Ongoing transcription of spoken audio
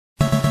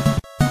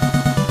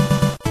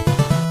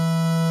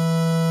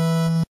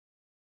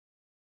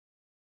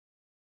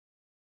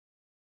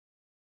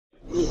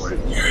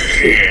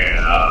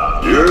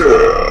Yeah.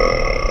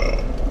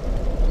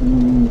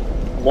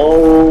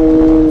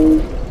 Whoa.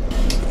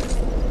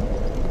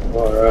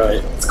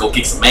 Alright. Let's go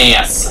kick some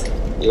ass.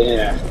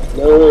 Yeah.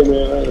 No way,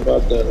 man. I ain't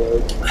about that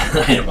life.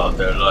 I ain't about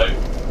that life.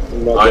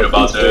 I ain't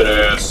about that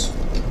ass.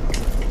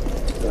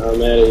 Now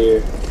I'm out of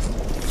here.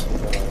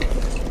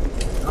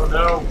 Oh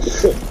no.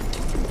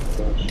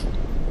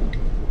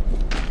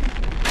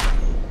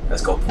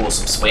 Let's go pull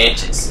some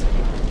switches.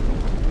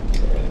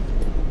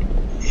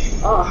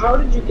 Oh, how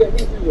did you get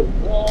me through the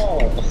wall?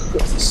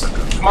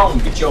 Come on,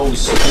 get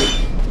yours.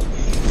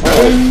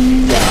 Oh,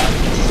 God.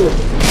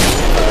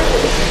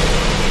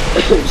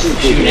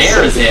 Shooting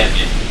arrows at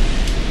me.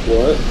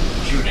 What?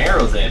 Shooting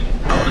arrows at me.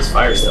 Oh, this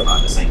fire's still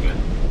on. This ain't good.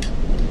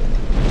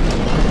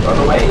 Run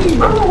away!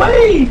 Run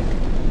away!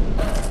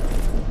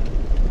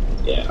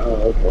 Yeah,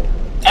 oh, okay.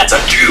 That's a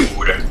dude!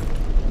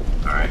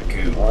 Alright,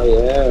 cool. Oh,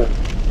 yeah.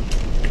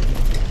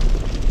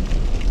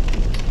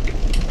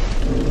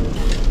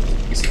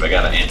 You see if I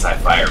got an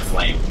anti-fire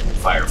flame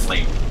fire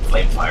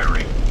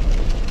ring.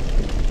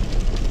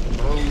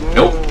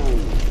 Nope.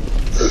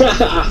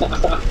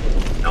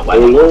 No, I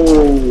don't.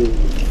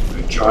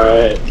 Good job.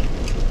 Alright.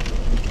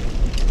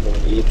 I'm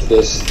gonna eat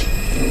this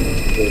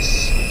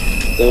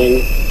thing.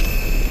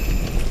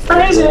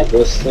 Where is it?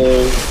 This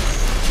thing.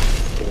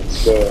 Let's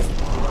go.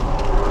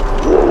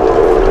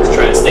 Let's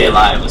try to stay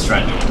alive. Let's try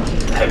to do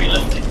heavy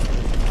lifting.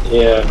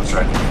 Yeah. Let's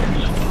try to do heavy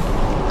lifting.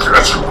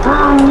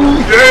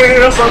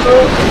 Yes, I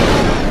know.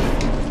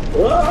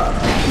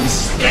 This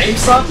game,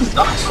 son, is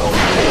Dark Souls.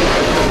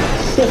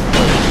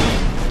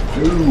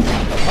 Ooh.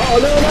 Oh,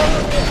 no.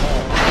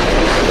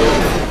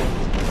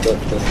 The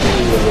thing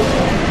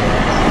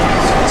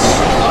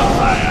On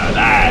fire,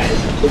 die.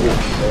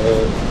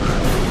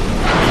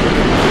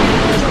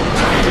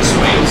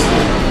 Swings.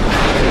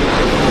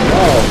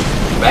 Oh.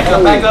 Back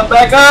up, back up,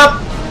 back up!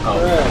 Oh.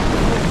 Yeah.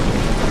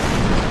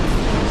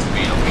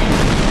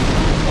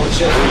 Oh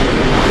shit.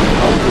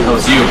 Oh, that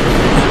was you.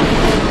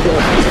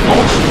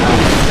 Oh shit.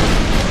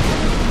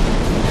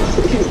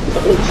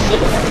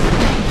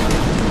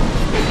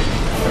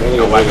 There we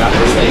go, I got it.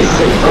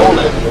 Roll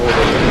it.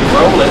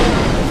 Roll it.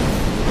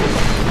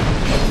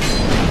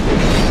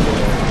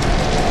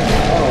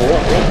 Oh,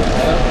 what the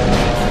hell?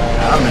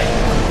 I'm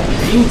making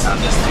beans on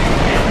this dude,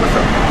 man.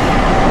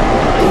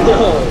 No.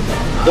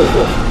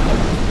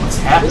 What's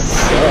happening? This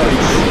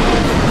sucks.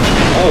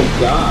 Oh,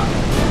 God.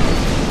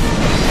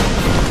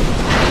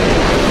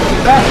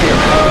 Get back here,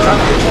 man. I'm trying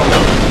to get one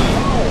up.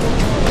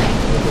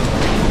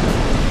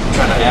 I'm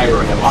trying to aggro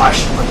him. Oh, I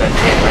should put that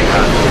damn right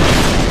on.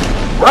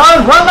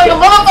 Run! Run like a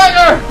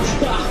motherfucker!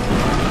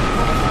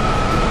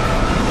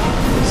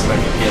 See if I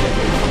can get it.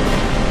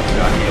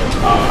 Got healed.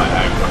 Oh, I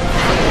aggroed.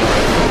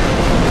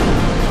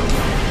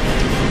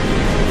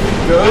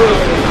 Good.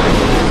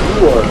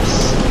 You are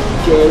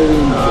scary.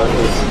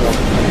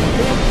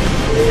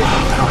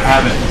 I don't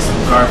have it. It's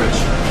some garbage.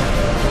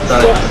 I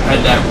thought I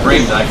had that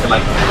ring that I could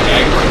like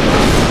aggro.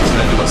 It's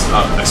gonna do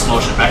an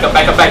explosion. Back up,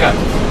 back up, back up.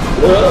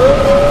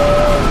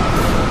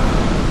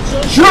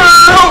 Shoot!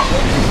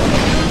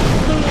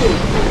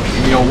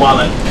 Give me your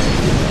wallet.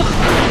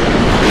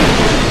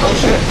 Oh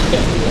shit.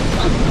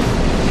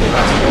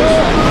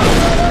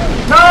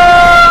 No!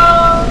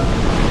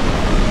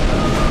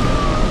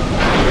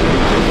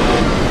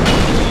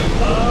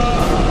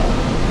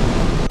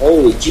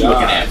 Holy What you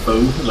looking at,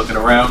 fool? Looking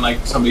around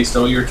like somebody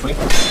stole your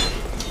Twinkle?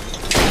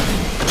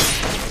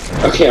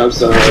 Okay, I'm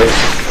sorry.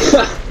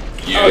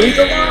 Yeah, oh, he's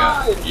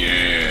alive!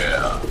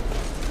 Yeah.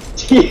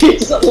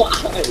 He's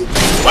alive!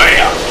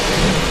 Bam!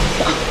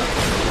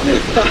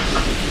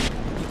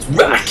 Let's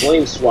rock!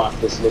 Flame swap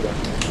this nigga.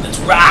 Let's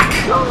rock!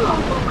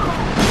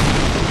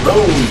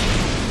 Boom!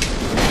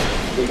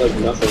 He does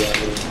nothing at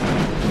me.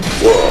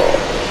 Whoa!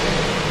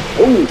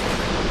 Oh!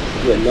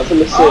 Yeah, nothing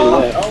to say to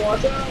that. Oh,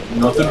 watch out!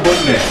 Nothing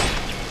but that.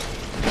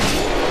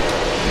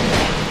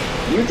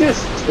 You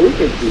just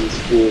tweaked these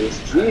fools.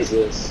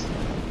 Jesus.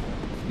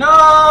 No!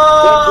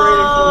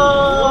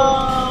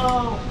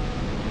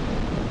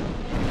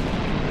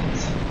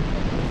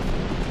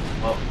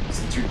 Well,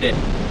 since you're dead.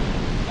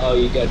 Oh,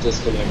 you got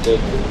disconnected.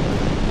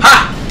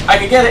 Ha! I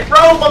can get it!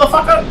 Roll,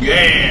 motherfucker!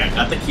 Yeah!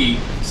 Got the key.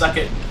 Suck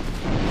it.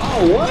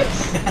 Oh, what?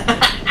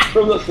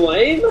 From the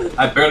flame?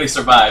 I barely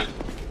survived.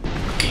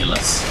 Heal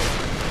us.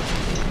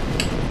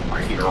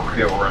 Our hero,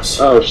 heal us.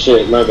 Oh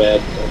shit, my bad.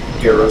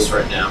 Heal us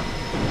right now.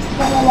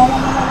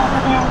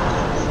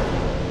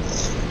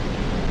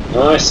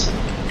 Nice.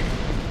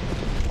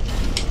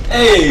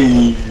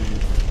 Hey!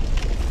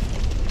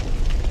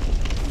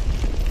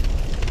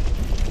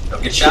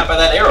 Don't get shot by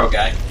that arrow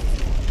guy.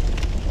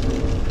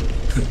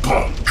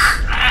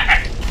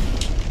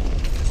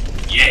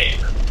 Yeah!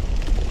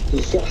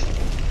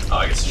 Oh,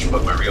 I guess I should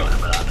put my real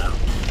helmet on now.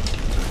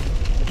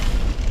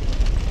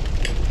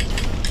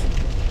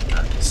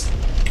 Not this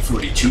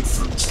fruity toot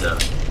fruit stuff.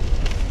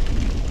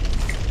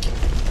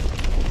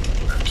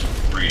 Keep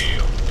it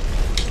real.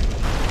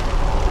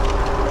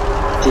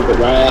 Keep it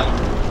right.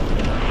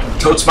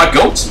 Totes my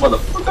goats,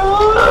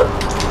 motherfucker!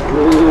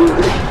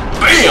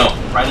 Bam!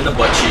 Right in the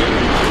butt cheek.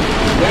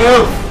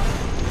 Move!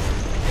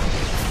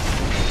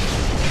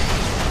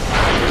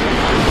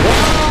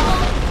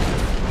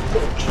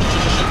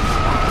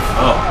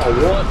 Oh.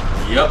 What?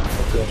 Yep.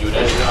 You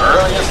did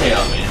early as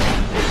hell, man.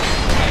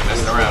 Ain't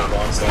messing around.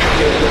 So,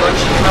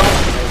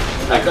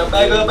 back up,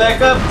 back up,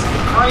 back up. It's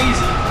getting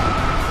crazy.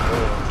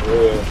 Oh,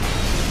 yeah.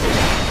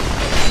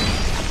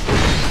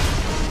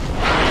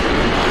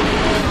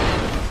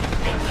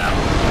 Get him down.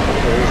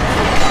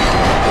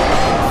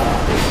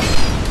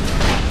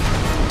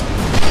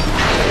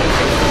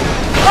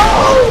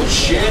 Oh,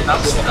 shit.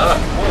 I'm stuck.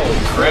 Holy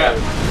crap.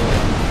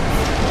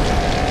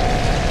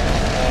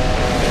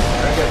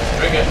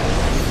 Drink it.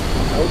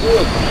 I'll do a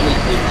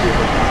completely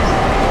different.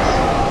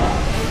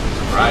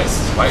 Surprise.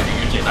 Why do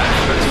you get 9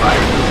 minutes fire?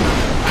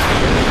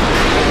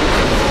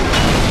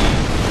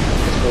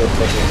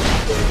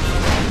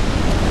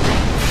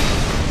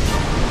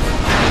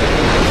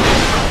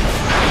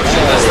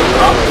 Shit, that's the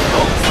problem.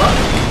 Oh, fuck.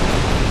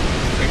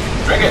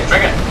 Drink it.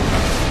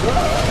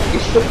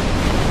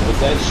 With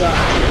that shot.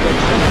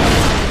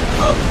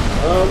 Oh.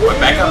 Wait,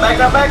 back up.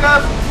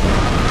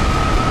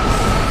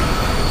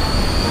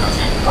 That's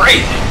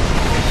crazy.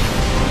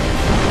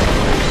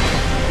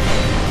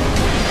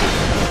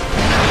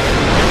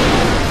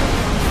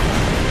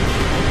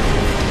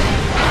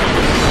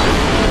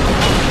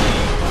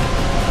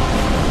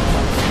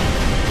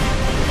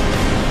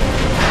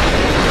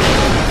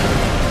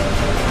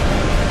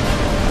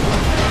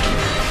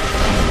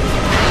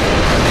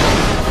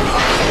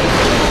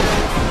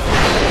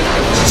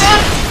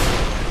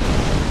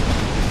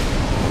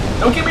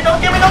 Don't get me!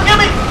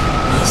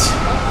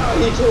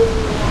 He told me.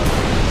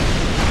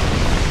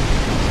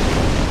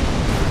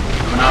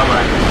 Doing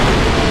alright.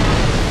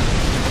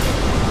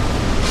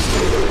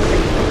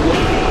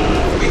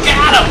 We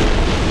got him!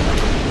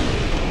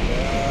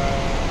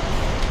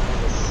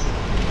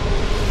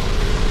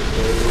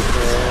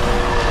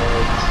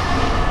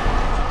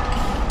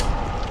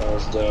 That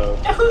was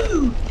dope.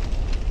 Yahoo!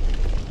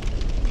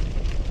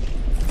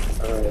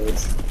 Alright,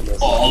 let's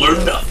All or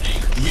nothing.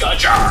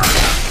 Yajar!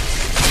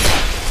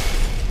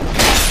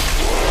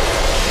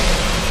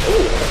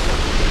 Oh,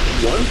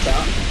 one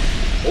shot.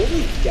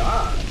 Holy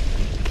God.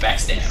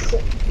 Backstab.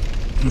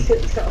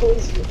 That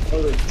was a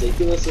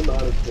ridiculous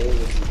amount of damage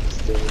you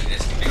just did.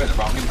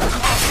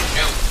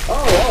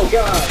 Oh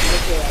God.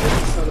 Okay, I was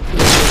just trying to put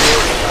it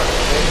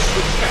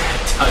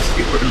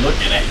You were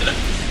looking at him.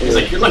 He's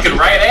like, you're looking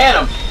right at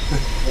him.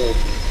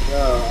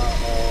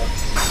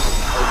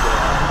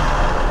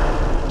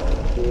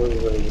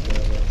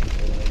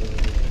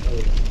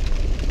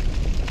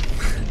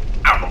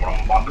 I don't know what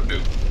I'm about to do.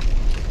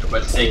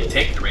 But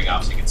take the ring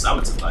off so you can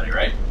summon somebody,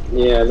 right?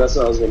 Yeah, that's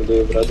what I was gonna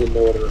do, but I didn't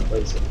know what to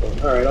replace it for.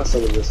 Alright, I'll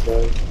summon this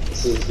guy.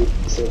 This is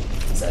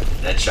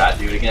That shot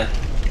dude again?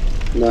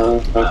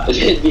 No,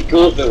 it'd be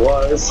cool if it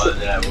was. Well,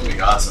 that would be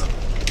awesome.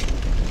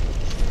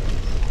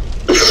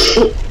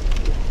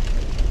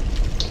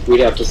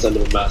 We'd have to send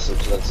him a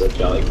message that said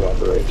Jolly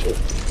Cooperation.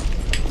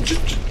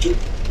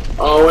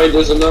 Oh wait,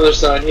 there's another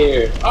sign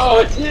here. Oh,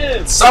 it's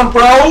him! Some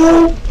bro!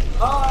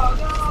 Oh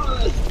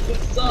no,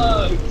 this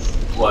sucks!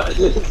 What?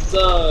 This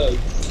sucks!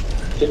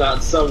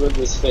 Cannot summon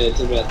this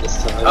phantom at this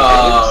time.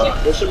 Oh.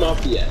 Just, push him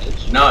off the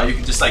edge. No, you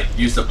can just like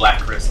use the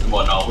black crystal.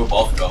 Well, no, we'll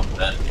both go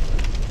then.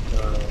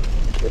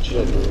 What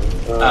should I do?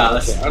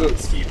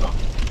 Let's keep him.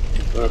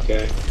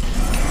 Okay.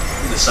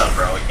 The sun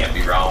bro, we can't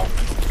be wrong.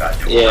 Gotta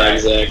do it Yeah, right.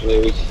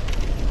 exactly.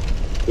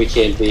 We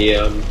can't be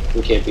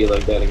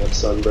like that against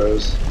Sun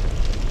Bros.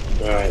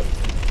 Alright.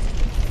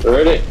 We're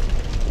ready.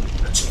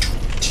 Let's do it.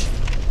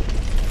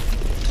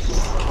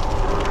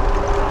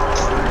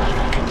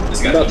 This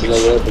I'm about to go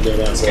over there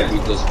now and this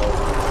beat this one.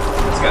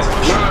 This guy's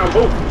gonna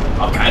shoot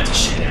all kinds of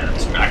shit at him.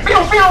 He's gonna be like, pew,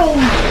 pew!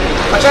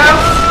 Watch out!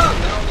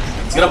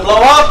 It's gonna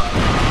blow up!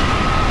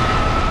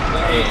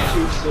 That was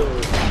too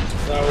soon.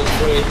 That was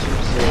way too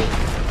soon.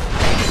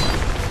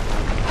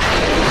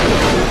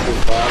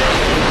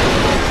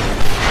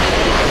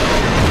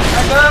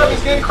 Back up!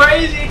 He's getting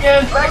crazy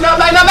again! Back up!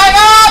 Back up! Back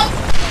up!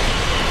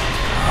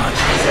 Oh,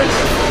 Jesus.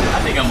 I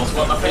think I almost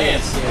wet my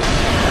pants.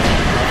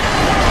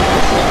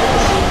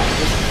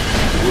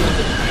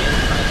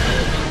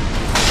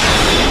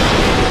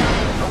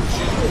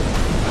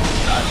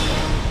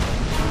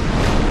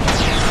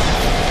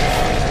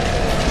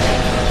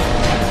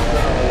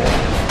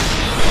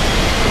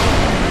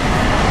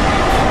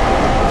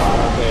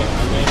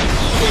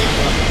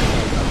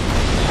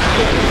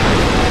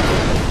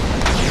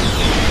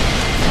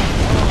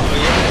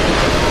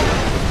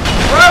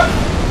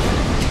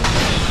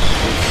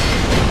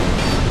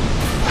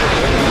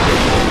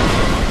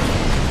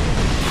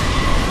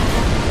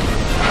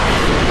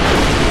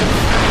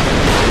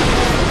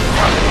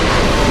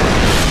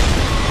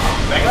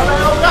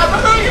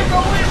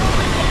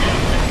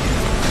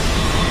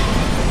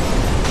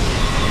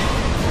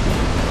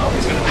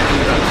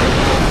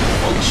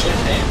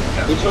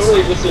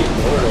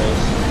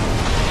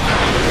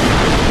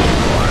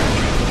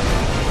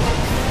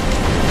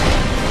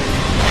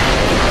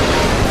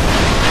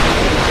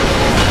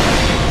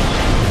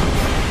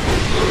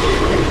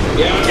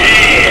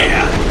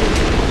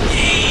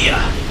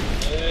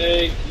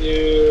 Thank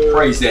you.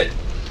 Praise it.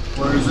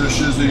 Where's the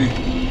shizzy?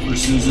 For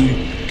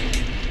Sizzy?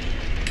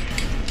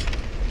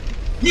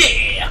 Yeah!